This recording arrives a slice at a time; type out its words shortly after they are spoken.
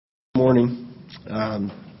Morning.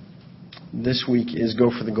 This week is Go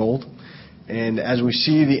for the Gold. And as we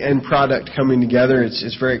see the end product coming together,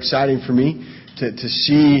 it's very exciting for me to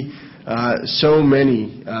see so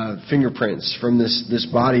many fingerprints from this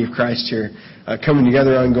body of Christ here coming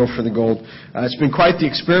together on Go for the Gold. It's been quite the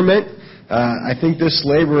experiment. I think this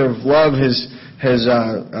labor of love is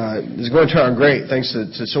going to turn out great thanks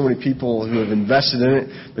to so many people who have invested in it.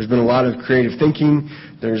 There's been a lot of creative thinking.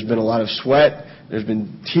 There's been a lot of sweat. There's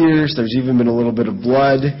been tears. There's even been a little bit of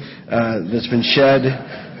blood that's been shed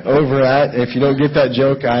over that. If you don't get that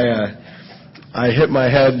joke, I hit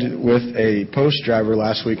my head with a post driver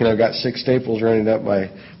last week, and I've got 6 staples running up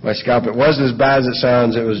my scalp. It wasn't as bad as it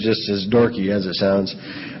sounds. It was just as dorky as it sounds.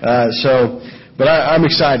 But I'm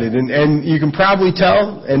excited, and you can probably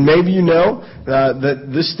tell, and maybe you know,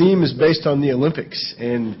 that this theme is based on the Olympics.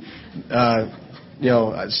 And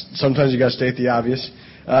sometimes you got to state the obvious.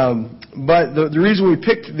 But the reason we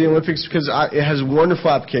picked the Olympics is because it has a wonderful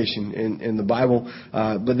application in the Bible.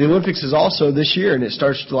 But the Olympics is also this year, and it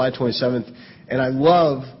starts July 27th. And I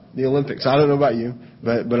love the Olympics. I don't know about you,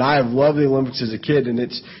 but I have loved the Olympics as a kid. And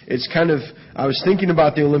it's kind of, I was thinking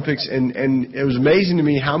about the Olympics, and it was amazing to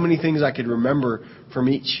me how many things I could remember from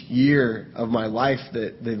each year of my life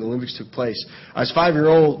that the Olympics took place. I was 5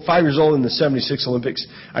 years old in the 76 Olympics.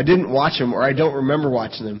 I didn't watch them, or I don't remember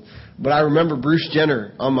watching them. But I remember Bruce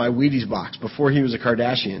Jenner on my Wheaties box before he was a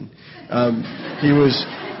Kardashian. He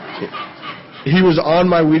was on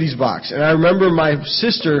my Wheaties box. And I remember my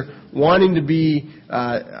sister wanting to be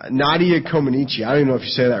Nadia Comaneci. I don't even know if you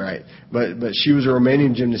say that right. But she was a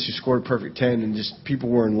Romanian gymnast who scored a perfect 10, and just people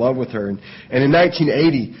were in love with her. And in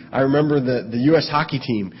 1980, I remember the U.S. hockey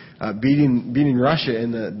team beating Russia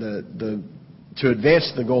in to advance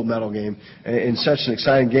to the gold medal game in such an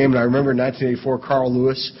exciting game. And I remember in 1984, Carl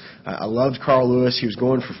Lewis. I loved Carl Lewis. He was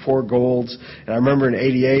going for 4 golds. And I remember in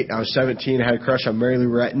 88, I was 17. I had a crush on Mary Lou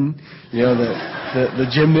Retton, the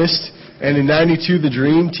gymnast. And in 92, the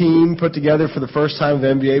Dream Team put together for the first time with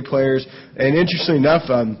NBA players. And interestingly enough,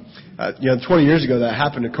 20 years ago that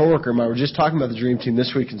happened. A coworker of mine, we were just talking about the Dream Team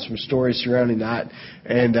this week and some stories surrounding that.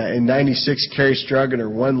 And in 96, Carrie Strug in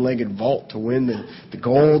her one-legged vault to win the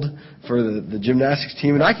gold for the gymnastics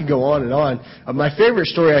team. And I could go on and on. My favorite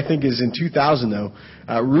story, I think, is in 2000, though.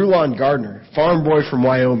 Rulon Gardner, farm boy from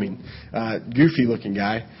Wyoming, goofy-looking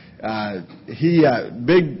guy.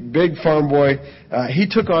 Big farm boy. He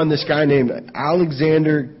took on this guy named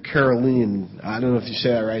Alexander Karelin. I don't know if you say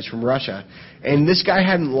that right. He's from Russia. And this guy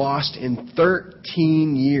hadn't lost in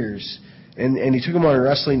 13 years. And he took him on in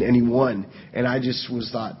wrestling, and he won. And I just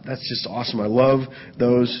thought, that's just awesome. I love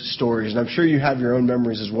those stories. And I'm sure you have your own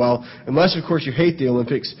memories as well. Unless, of course, you hate the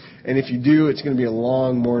Olympics. And if you do, it's going to be a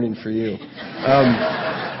long morning for you.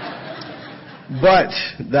 But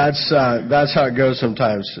that's how it goes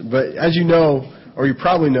sometimes. But as you know, or you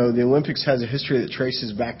probably know, the Olympics has a history that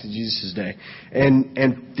traces back to Jesus' day.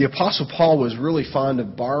 And the Apostle Paul was really fond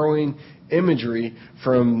of borrowing imagery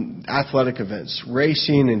from athletic events,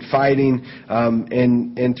 racing and fighting.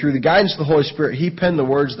 And through the guidance of the Holy Spirit, he penned the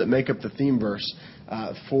words that make up the theme verse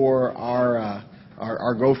for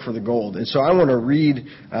our Go for the Gold. And so I want to read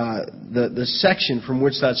the section from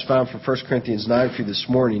which that's found from 1 Corinthians 9 for you this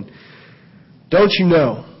morning. Don't you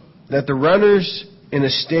know that the runners in a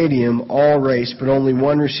stadium all race, but only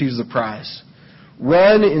one receives the prize?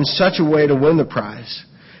 Run in such a way to win the prize.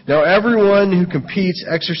 Now everyone who competes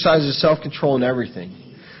exercises self-control in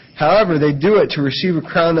everything. However, they do it to receive a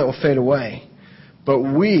crown that will fade away. But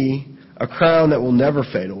we, a crown that will never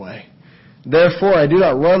fade away. Therefore, I do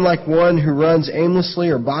not run like one who runs aimlessly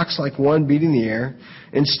or box like one beating the air.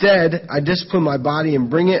 Instead, I discipline my body and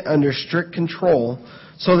bring it under strict control,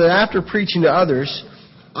 so that after preaching to others,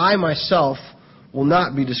 I myself will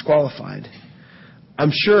not be disqualified.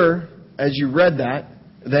 I'm sure, as you read that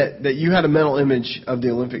you had a mental image of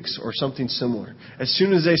the Olympics or something similar. As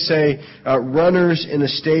soon as they say runners in a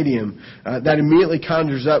stadium, that immediately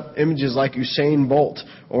conjures up images like Usain Bolt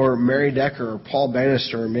or Mary Decker or Paul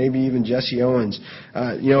Bannister or maybe even Jesse Owens.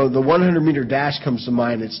 The 100-meter dash comes to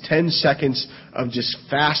mind. It's 10 seconds of just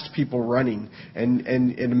fast people running. And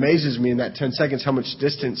it amazes me in that 10 seconds how much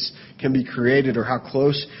distance can be created or how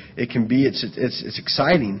close it can be. It's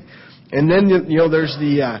exciting. And then there's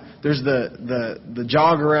the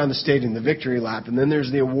jog around the stadium, the victory lap, and then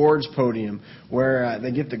there's the awards podium where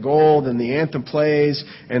they get the gold and the anthem plays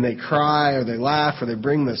and they cry or they laugh or they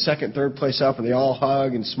bring the second, third place up and they all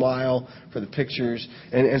hug and smile for the pictures.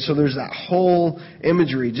 And so there's that whole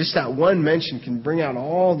imagery. Just that one mention can bring out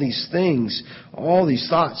all these things, all these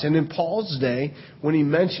thoughts. And in Paul's day, when he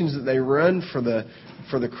mentions that they run for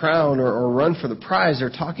the crown or run for the prize, they're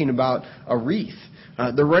talking about a wreath.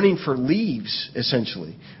 they're running for leaves,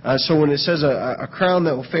 essentially. So when it says a crown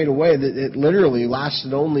that will fade away, that it literally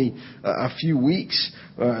lasted only a few weeks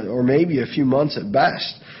or maybe a few months at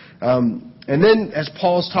best. And then as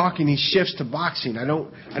Paul's talking, he shifts to boxing. I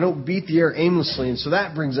don't beat the air aimlessly. And so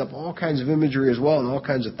that brings up all kinds of imagery as well and all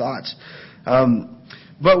kinds of thoughts.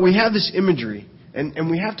 But we have this imagery, and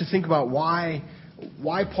we have to think about why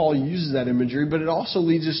Paul uses that imagery, but it also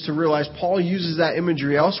leads us to realize Paul uses that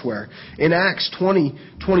imagery elsewhere. In Acts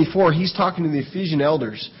 20:24, he's talking to the Ephesian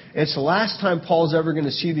elders. And it's the last time Paul's ever going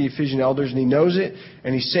to see the Ephesian elders, and he knows it,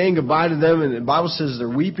 and he's saying goodbye to them, and the Bible says they're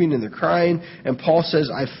weeping and they're crying, and Paul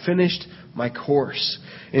says, I've finished my course.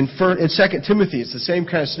 In 2 Timothy, it's the same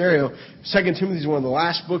kind of scenario. 2 Timothy is one of the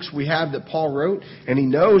last books we have that Paul wrote, and he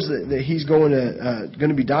knows that he's going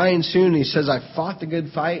to be dying soon, and he says, I've fought the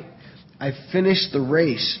good fight. I finished the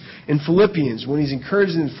race. In Philippians, when he's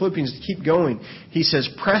encouraging the Philippians to keep going, he says,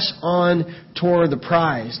 press on toward the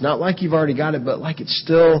prize. Not like you've already got it, but like it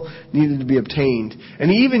still needed to be obtained. And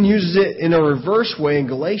he even uses it in a reverse way in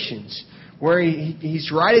Galatians, where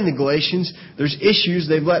he's writing the Galatians. There's issues.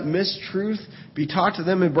 They've let mistruth be taught to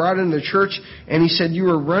them and brought into the church. And he said, you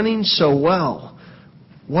were running so well.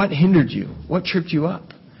 What hindered you? What tripped you up?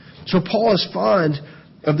 So Paul is fond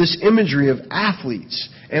of this imagery of athletes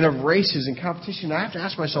and of races and competition. I have to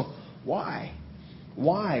ask myself, why?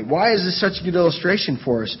 Why? Why is this such a good illustration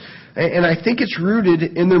for us? And I think it's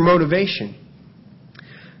rooted in their motivation.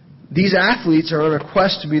 These athletes are on a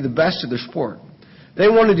quest to be the best of their sport. They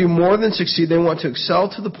want to do more than succeed. They want to excel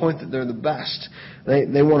to the point that they're the best.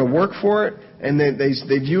 They want to work for it, and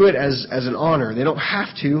they view it as an honor. They don't have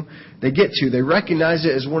to. They get to. They recognize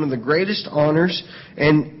it as one of the greatest honors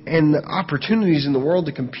and the opportunities in the world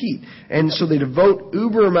to compete. And so they devote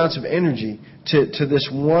uber amounts of energy to this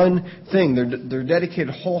one thing. They're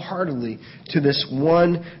dedicated wholeheartedly to this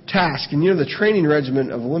one task. And the training regimen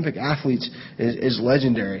of Olympic athletes is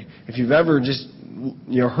legendary. If you've ever just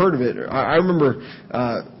heard of it, I remember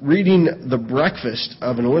reading the breakfast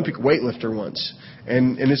of an Olympic weightlifter once.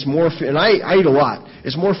 And it's more food, and I eat a lot.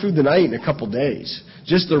 It's more food than I eat in a couple days.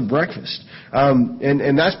 Just their breakfast.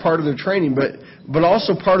 And that's part of their training, but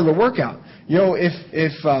also part of the workout.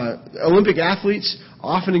 If Olympic athletes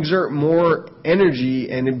often exert more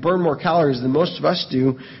energy and burn more calories than most of us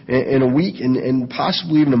do in a week and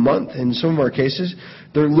possibly even a month in some of our cases,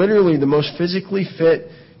 they're literally the most physically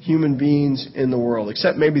fit human beings in the world,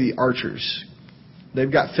 except maybe the archers.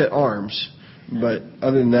 They've got fit arms. But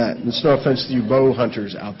other than that, it's no offense to you bow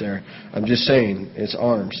hunters out there. I'm just saying, it's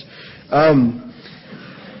arms.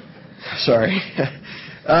 Sorry.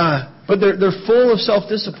 But they're full of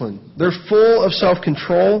self-discipline. They're full of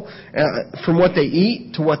self-control from what they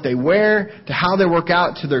eat to what they wear to how they work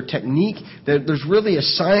out to their technique. There's really a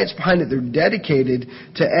science behind it. They're dedicated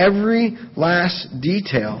to every last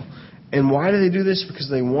detail. And why do they do this? Because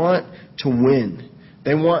they want to win.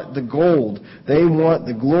 They want the gold. They want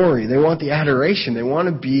the glory. They want the adoration. They want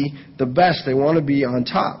to be the best. They want to be on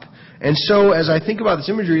top. And so as I think about this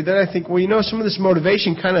imagery, then I think, some of this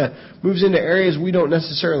motivation kind of moves into areas we don't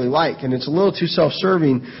necessarily like. And it's a little too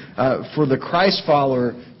self-serving for the Christ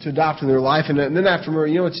follower to adopt in their life. And then after,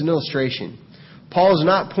 it's an illustration. Paul is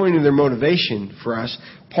not pointing to their motivation for us.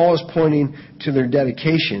 Paul is pointing to their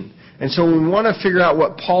dedication. And so when we want to figure out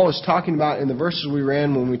what Paul is talking about in the verses we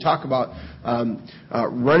ran when we talk about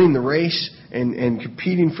running the race and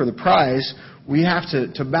competing for the prize, we have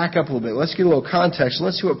to back up a little bit. Let's get a little context, and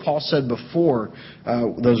let's see what Paul said before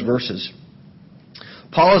those verses.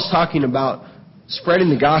 Paul is talking about spreading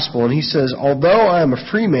the gospel, and he says, although I am a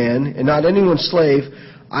free man and not anyone's slave,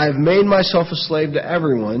 I have made myself a slave to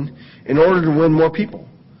everyone in order to win more people.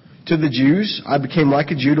 To the Jews, I became like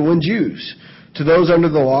a Jew to win Jews. To those under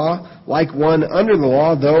the law, like one under the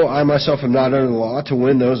law, though I myself am not under the law, to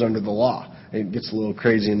win those under the law. It gets a little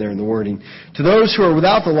crazy in there in the wording. To those who are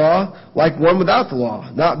without the law, like one without the law,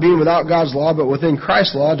 not being without God's law, but within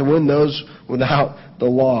Christ's law, to win those without the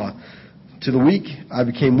law. To the weak, I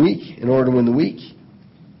became weak in order to win the weak.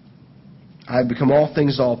 I have become all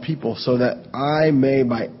things to all people, so that I may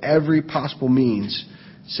by every possible means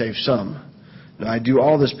save some. Now I do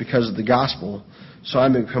all this because of the gospel, so I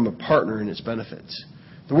may become a partner in its benefits.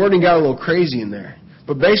 The wording got a little crazy in there.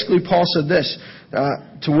 But basically Paul said this,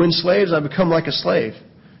 to win slaves, I become like a slave.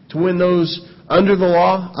 To win those under the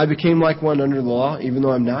law, I became like one under the law, even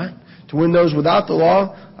though I'm not. To win those without the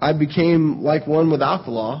law, I became like one without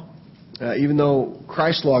the law, even though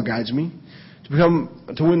Christ's law guides me. To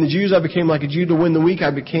win the Jews, I became like a Jew. To win the weak,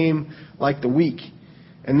 I became like the weak.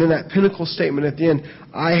 And then that pinnacle statement at the end,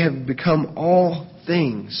 I have become all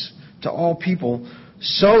things to all people,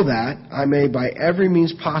 so that I may by every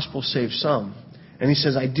means possible save some. And he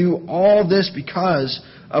says, I do all this because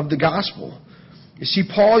of the gospel. You see,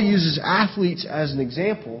 Paul uses athletes as an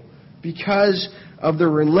example because of their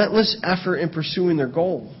relentless effort in pursuing their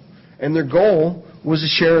goal. And their goal was to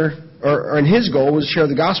share, and his goal was to share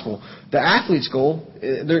the gospel. The athlete's goal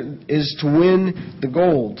is to win the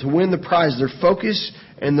gold, to win the prize. Their focus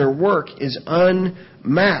and their work is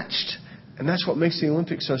unmatched. And that's what makes the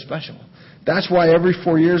Olympics so special. That's why every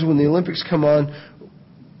 4 years when the Olympics come on,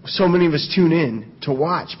 so many of us tune in to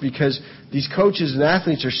watch, because these coaches and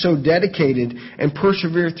athletes are so dedicated and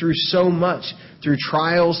persevere through so much, through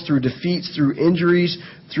trials, through defeats, through injuries,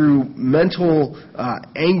 through mental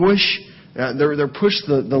anguish. They're pushed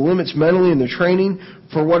the limits mentally in their training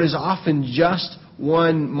for what is often just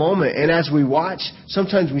one moment. And as we watch,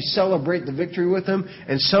 sometimes we celebrate the victory with them,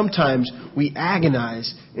 and sometimes we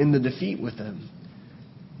agonize in the defeat with them.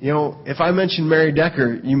 You know, if I mention Mary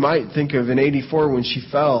Decker, you might think of in '84 when she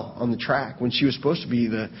fell on the track, when she was supposed to be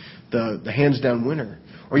the hands-down winner.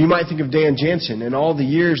 Or you might think of Dan Jansen and all the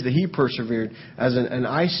years that he persevered as an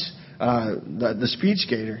ice, the speed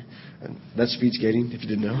skater. That's speed skating, if you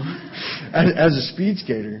didn't know. As a speed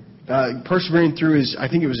skater, persevering through I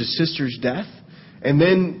think it was his sister's death. And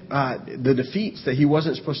then the defeats that he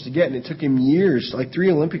wasn't supposed to get. And it took him years, like 3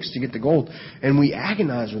 Olympics, to get the gold. And we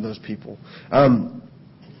agonize with those people.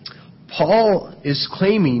 Paul is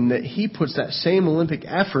claiming that he puts that same Olympic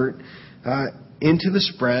effort into the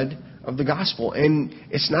spread of the gospel. And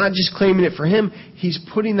it's not just claiming it for him. He's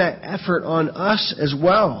putting that effort on us as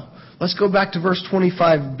well. Let's go back to verse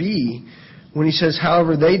 25b when he says,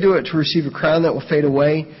 however, they do it to receive a crown that will fade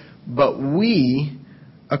away, but we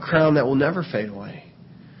a crown that will never fade away.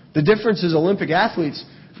 The difference is Olympic athletes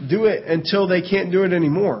do it until they can't do it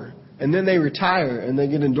anymore. And then they retire and they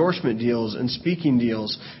get endorsement deals and speaking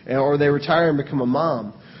deals, or they retire and become a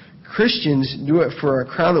mom. Christians do it for a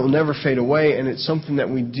crown that will never fade away, and it's something that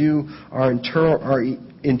we do our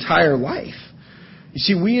entire life. You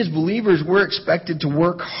see, we as believers, we're expected to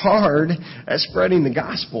work hard at spreading the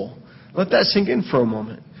gospel. Let that sink in for a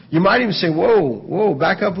moment. You might even say, whoa,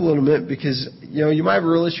 back up a little bit, because you might have a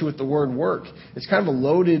real issue with the word work. It's kind of a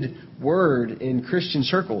loaded word in Christian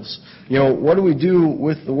circles. What do we do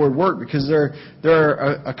with the word work? Because there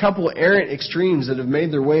are a couple of errant extremes that have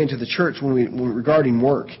made their way into the church regarding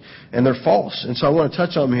work, and they're false. And so I want to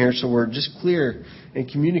touch on them here so we're just clear in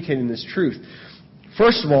communicating this truth.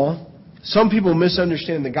 First of all, some people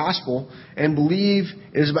misunderstand the gospel and believe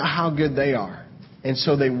it is about how good they are. And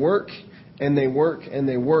so they work and they work and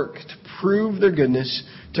they work to prove their goodness,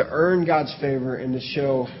 to earn God's favor, and to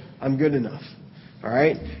show I'm good enough. All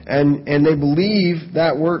right? And they believe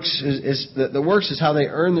that the works is how they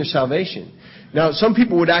earn their salvation. Now, some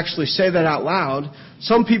people would actually say that out loud.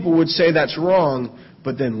 Some people would say that's wrong,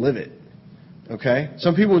 but then live it. Okay?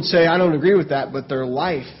 Some people would say, I don't agree with that, but their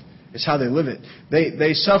life is how they live it.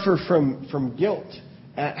 They suffer from guilt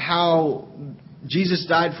at how Jesus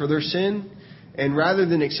died for their sin. And rather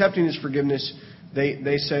than accepting His forgiveness,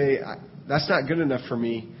 they say, that's not good enough for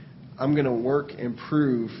me. I'm going to work and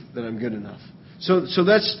prove that I'm good enough. So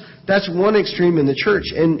that's one extreme in the church,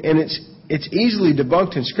 and it's easily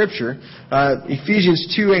debunked in Scripture.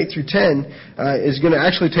 Ephesians 2:8-10 is going to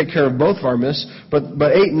actually take care of both of our myths. But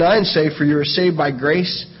 8 and 9 say, for you are saved by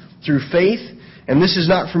grace through faith, and this is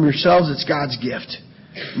not from yourselves, it's God's gift,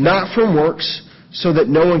 not from works, so that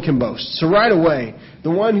no one can boast. So right away,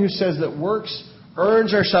 the one who says that works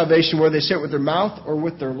earns our salvation, whether they say it with their mouth or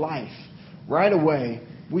with their life, right away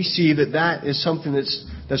we see that is something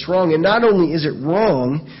that's wrong. And not only is it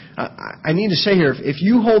wrong, I need to say here, if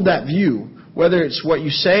you hold that view, whether it's what you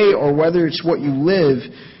say or whether it's what you live,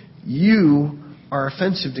 you are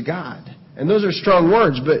offensive to God. And those are strong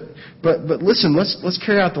words, but listen, let's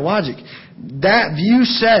carry out the logic. That view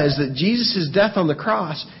says that Jesus' death on the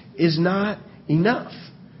cross is not enough.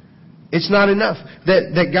 It's not enough.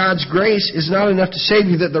 That God's grace is not enough to save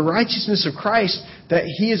you. That the righteousness of Christ that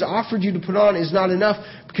He has offered you to put on is not enough,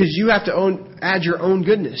 because you have to add your own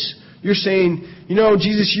goodness. You're saying,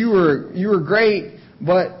 Jesus, you were great,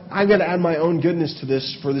 but I've got to add my own goodness to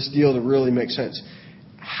this for this deal to really make sense.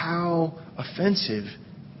 How offensive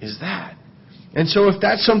is that? And so if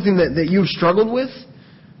that's something that you've struggled with,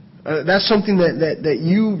 that's something that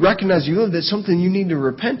you recognize you live, that's something you need to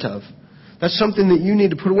repent of. That's something that you need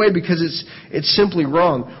to put away, because it's simply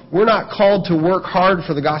wrong. We're not called to work hard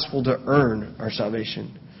for the gospel to earn our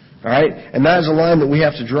salvation. All right? And that is a line that we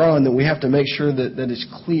have to draw, and that we have to make sure that it's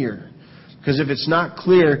clear. Because if it's not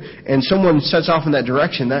clear and someone sets off in that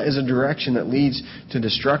direction, that is a direction that leads to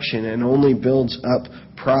destruction and only builds up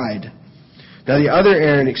pride. Now the other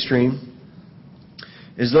errant extreme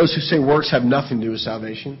is those who say works have nothing to do with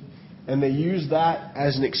salvation. and they use that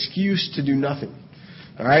as an excuse to do nothing.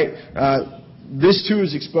 All right? This too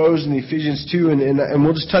is exposed in Ephesians 2, and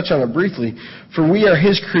we'll just touch on it briefly. For we are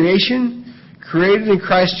His creation, created in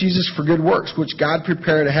Christ Jesus for good works, which God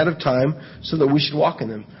prepared ahead of time so that we should walk in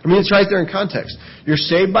them. I mean, it's right there in context. You're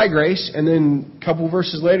saved by grace, and then a couple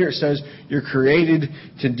verses later it says you're created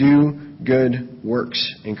to do good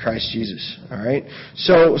works in Christ Jesus. All right?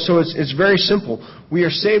 So it's very simple. We are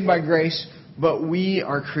saved by grace, but we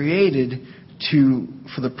are created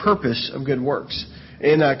for the purpose of good works.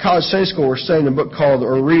 In college Sunday school, we're studying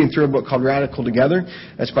reading through a book called Radical Together.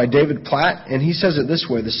 That's by David Platt, and he says it this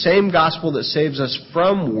way: the same gospel that saves us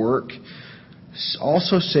from work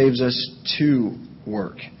also saves us to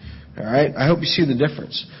work. All right? I hope you see the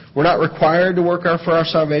difference. We're not required to work for our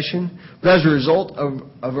salvation, but as a result of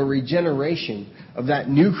a regeneration, of that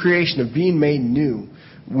new creation, of being made new,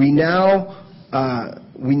 we now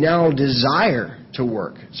desire to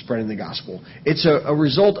work spreading the gospel. It's a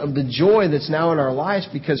result of the joy that's now in our lives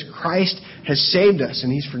because Christ has saved us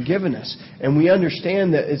and He's forgiven us. And we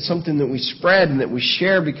understand that it's something that we spread and that we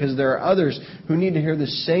share because there are others who need to hear the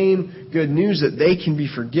same good news, that they can be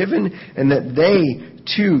forgiven and that they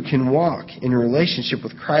too can walk in a relationship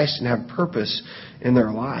with Christ and have purpose in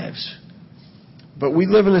their lives. But we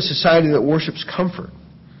live in a society that worships comfort.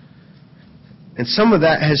 And some of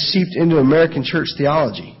that has seeped into American church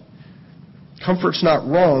theology. Comfort's not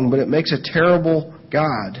wrong, but it makes a terrible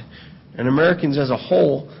God. And Americans as a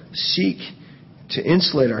whole seek to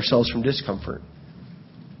insulate ourselves from discomfort.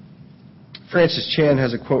 Francis Chan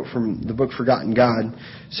has a quote from the book Forgotten God.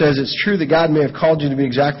 It says, "It's true that God may have called you to be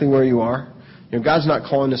exactly where you are. You know, God's not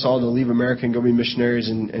calling us all to leave America and go be missionaries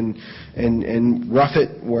and rough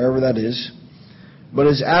it wherever that is. But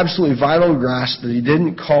it's absolutely vital to grasp that He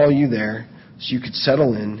didn't call you there so you could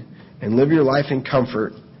settle in and live your life in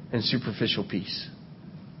comfort and superficial peace.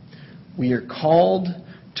 We are called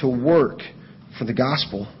to work for the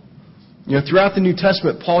gospel." You know, throughout the New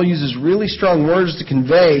Testament, Paul uses really strong words to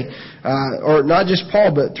convey, or not just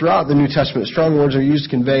Paul, but throughout the New Testament, strong words are used to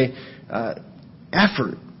convey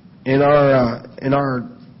effort in our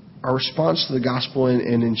response to the gospel and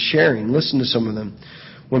in sharing. Listen to some of them.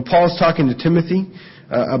 When Paul's talking to Timothy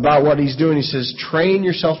about what he's doing, he says, "Train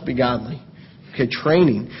yourself to be godly." Okay,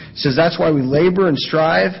 training. It says that's why we labor and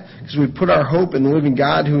strive, because we put our hope in the living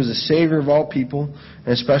God who is the Savior of all people,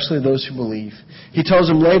 and especially those who believe. He tells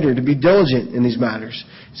them later to be diligent in these matters.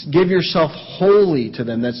 Give yourself wholly to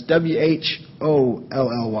them. That's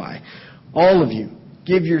WHOLLY. All of you.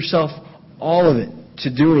 Give yourself all of it to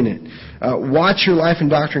doing it. Watch your life and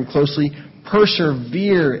doctrine closely.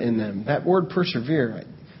 Persevere in them. That word persevere,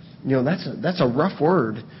 you know, that's a rough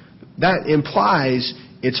word. That implies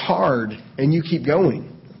it's hard, and you keep going,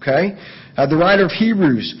 okay? The writer of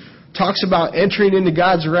Hebrews talks about entering into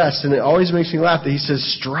God's rest, and it always makes me laugh that he says,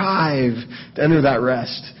 strive to enter that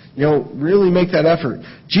rest. You know, really make that effort.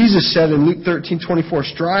 Jesus said in Luke 13:24,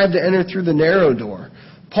 strive to enter through the narrow door.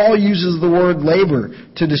 Paul uses the word labor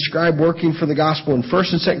to describe working for the gospel in 1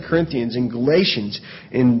 and 2 Corinthians, in Galatians,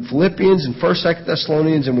 in Philippians, in 1 2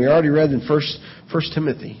 Thessalonians, and we already read in 1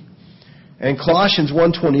 Timothy. And Colossians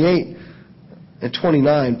 1:28 and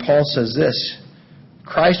 29, Paul says this: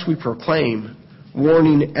 Christ we proclaim,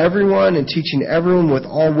 warning everyone and teaching everyone with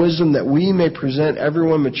all wisdom, that we may present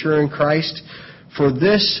everyone mature in Christ. For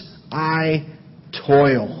this I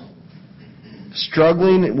toil,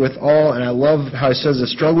 struggling with all, and I love how he says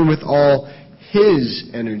this, struggling with all His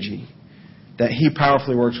energy, that He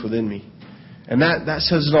powerfully works within me. And that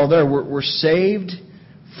says it all there. We're saved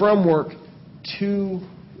from work to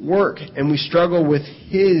work, and we struggle with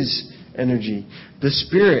His energy. The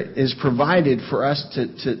Spirit is provided for us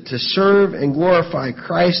to serve and glorify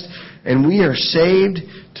Christ, and we are saved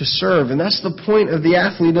to serve. And that's the point of the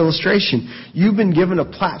athlete illustration. You've been given a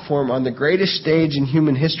platform on the greatest stage in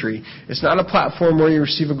human history. It's not a platform where you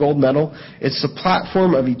receive a gold medal. It's the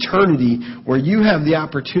platform of eternity where you have the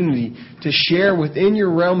opportunity to share within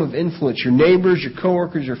your realm of influence, your neighbors, your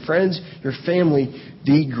coworkers, your friends, your family,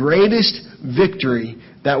 the greatest victory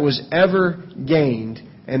that was ever gained.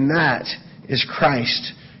 And that is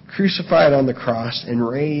Christ, crucified on the cross and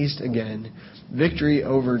raised again. Victory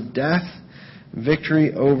over death,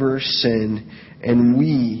 victory over sin, and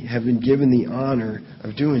we have been given the honor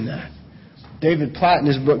of doing that. David Platt in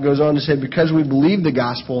his book goes on to say, because we believe the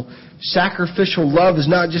gospel, sacrificial love is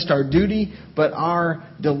not just our duty, but our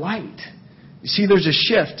delight. You see, there's a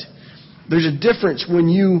shift. There's a difference when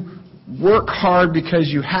you work hard because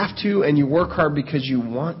you have to and you work hard because you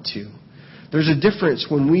want to. There's a difference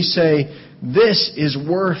when we say, this is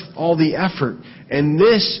worth all the effort, and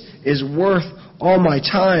this is worth all my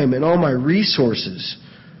time and all my resources.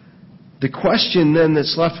 The question then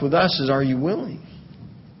that's left with us is, are you willing?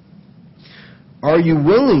 Are you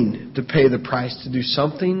willing to pay the price to do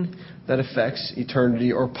something that affects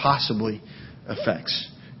eternity or possibly affects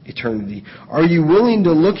eternity? Are you willing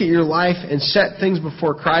to look at your life and set things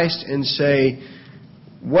before Christ and say,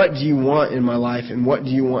 what do you want in my life and what do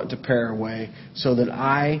you want to pare away so that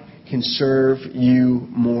I can serve you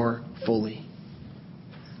more fully?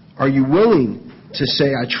 Are you willing to say,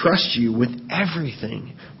 I trust you with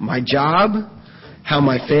everything? My job, how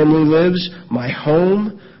my family lives, my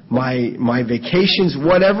home, my vacations,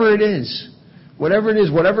 whatever it is,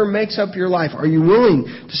 whatever makes up your life, are you willing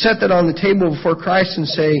to set that on the table before Christ and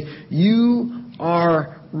say, you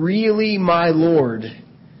are really my Lord,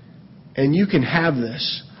 and you can have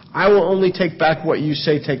this. I will only take back what you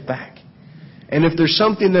say take back. And if there's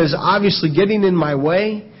something that is obviously getting in my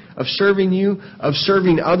way of serving you, of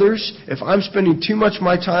serving others, if I'm spending too much of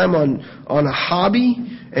my time on a hobby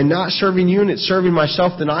and not serving you and it's serving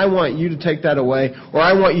myself, then I want you to take that away, or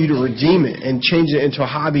I want you to redeem it and change it into a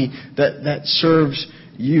hobby that serves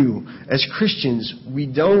you. As Christians, we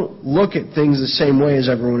don't look at things the same way as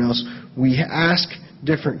everyone else. We ask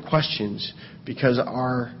different questions because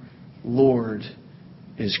our Lord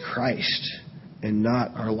is Christ and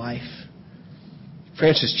not our life.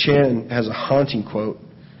 Francis Chan has a haunting quote,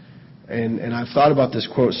 and I've thought about this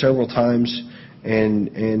quote several times, and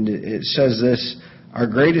it says this: our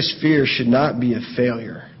greatest fear should not be of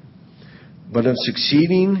failure, but of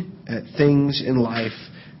succeeding at things in life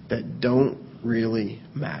that don't really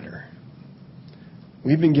matter.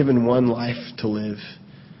 We've been given one life to live,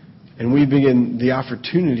 and we've been given the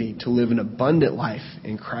opportunity to live an abundant life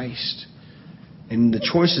in Christ. And the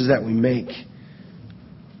choices that we make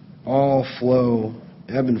all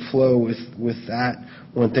ebb and flow with that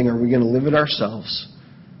one thing. Are we going to live it ourselves,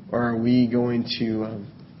 or are we going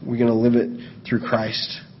to live it through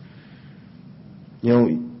Christ? You know,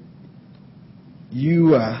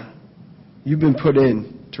 you've been put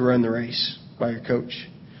in to run the race by your coach,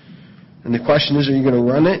 and the question is: are you going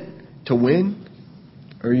to run it to win,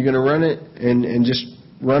 or are you going to run it and just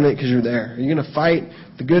run it because you're there? Are you going to fight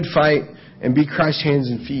the good fight and be Christ's hands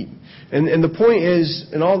and feet? And the point is,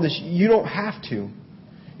 in all this, you don't have to.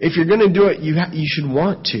 If you're going to do it, you should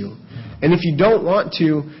want to. And if you don't want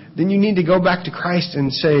to, then you need to go back to Christ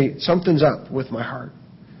and say, something's up with my heart.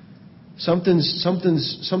 Something's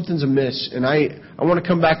amiss. And I want to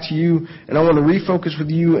come back to you, and I want to refocus with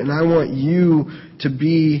you, and I want you to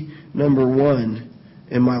be number one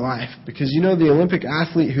in my life. Because you know, the Olympic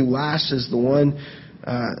athlete who lasts is the one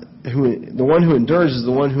who endures is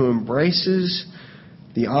the one who embraces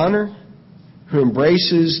the honor, who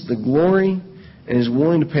embraces the glory, and is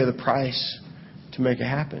willing to pay the price to make it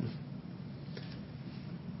happen.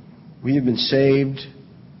 We have been saved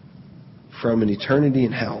from an eternity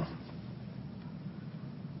in hell.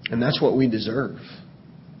 And that's what we deserve.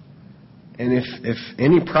 And if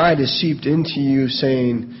any pride is seeped into you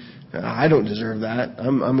saying, I don't deserve that,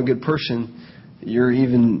 I'm a good person, you're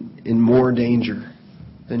even in more danger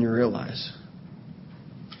than you realize.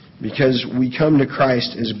 Because we come to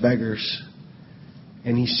Christ as beggars,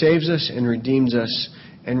 and He saves us and redeems us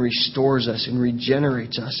and restores us and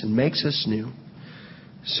regenerates us and makes us new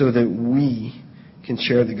so that we can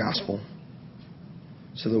share the gospel,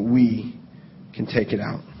 so that we can take it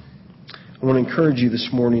out. I want to encourage you this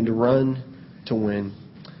morning to run to win.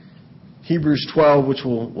 Hebrews 12, which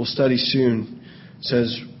we'll study soon,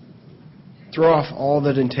 says, throw off all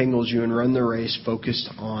that entangles you and run the race focused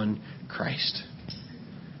on Christ.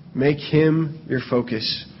 Make Him your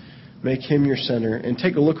focus. Make Him your center. And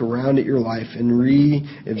take a look around at your life and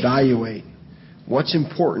reevaluate what's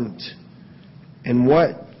important and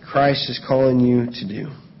what Christ is calling you to do.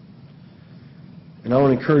 And I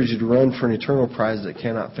want to encourage you to run for an eternal prize that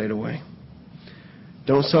cannot fade away.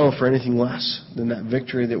 Don't settle for anything less than that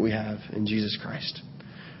victory that we have in Jesus Christ.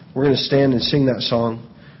 We're going to stand and sing that song,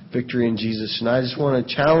 Victory in Jesus. And I just want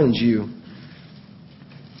to challenge you.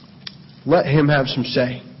 Let Him have some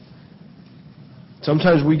say.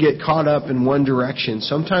 Sometimes we get caught up in one direction.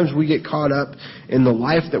 Sometimes we get caught up in the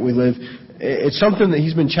life that we live. It's something that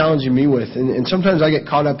He's been challenging me with. And sometimes I get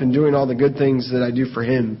caught up in doing all the good things that I do for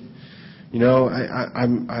Him. You know,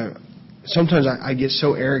 sometimes I get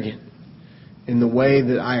so arrogant in the way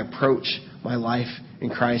that I approach my life in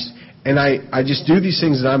Christ. And I just do these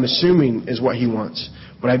things that I'm assuming is what He wants.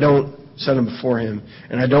 But I don't set them before Him.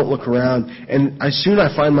 And I don't look around. And soon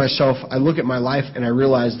I find myself, I look at my life and I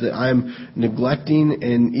realize that I'm neglecting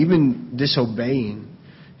and even disobeying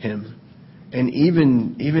Him. And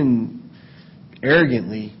even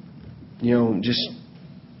arrogantly, just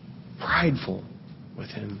prideful with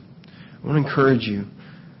Him. I want to encourage you.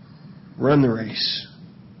 run the race,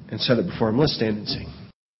 and set it before him. Let's stand and sing.